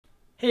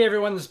Hey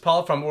everyone, this is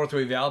Paul from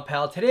Ortho Eval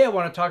Pal. Today I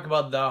want to talk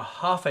about the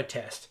Hoffa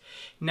test.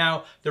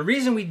 Now, the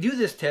reason we do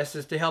this test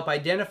is to help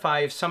identify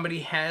if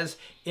somebody has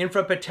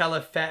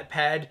infrapatellar fat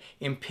pad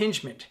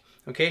impingement.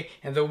 Okay,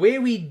 and the way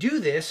we do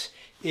this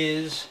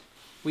is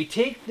we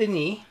take the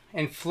knee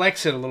and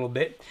flex it a little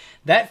bit.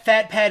 That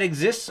fat pad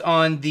exists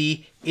on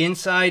the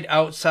inside,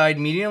 outside,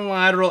 medial, and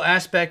lateral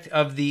aspect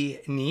of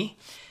the knee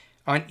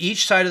on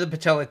each side of the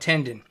patella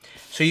tendon.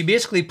 So you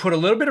basically put a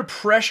little bit of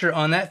pressure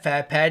on that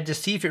fat pad to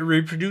see if it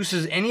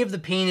reproduces any of the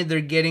pain that they're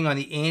getting on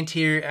the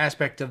anterior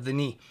aspect of the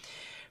knee.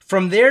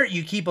 From there,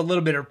 you keep a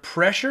little bit of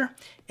pressure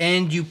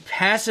and you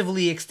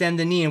passively extend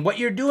the knee. And what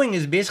you're doing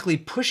is basically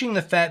pushing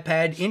the fat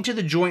pad into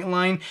the joint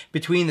line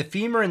between the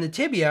femur and the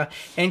tibia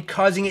and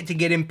causing it to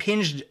get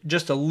impinged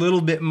just a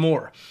little bit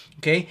more.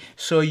 Okay,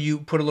 so you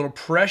put a little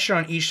pressure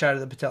on each side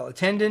of the patella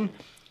tendon,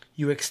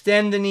 you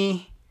extend the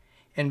knee,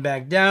 and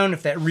back down.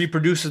 If that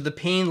reproduces the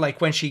pain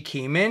like when she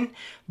came in,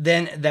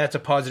 then that's a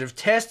positive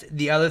test.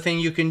 The other thing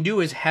you can do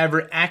is have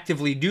her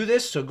actively do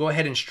this. So go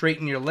ahead and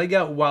straighten your leg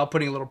out while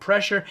putting a little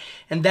pressure,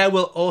 and that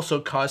will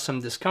also cause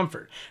some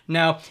discomfort.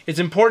 Now, it's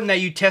important that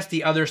you test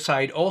the other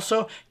side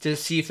also to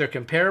see if they're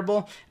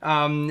comparable,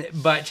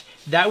 but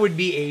that would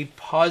be a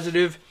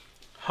positive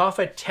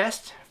Hoffa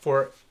test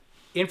for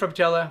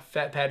infrapatellar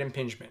fat pad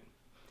impingement.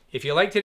 If you liked it,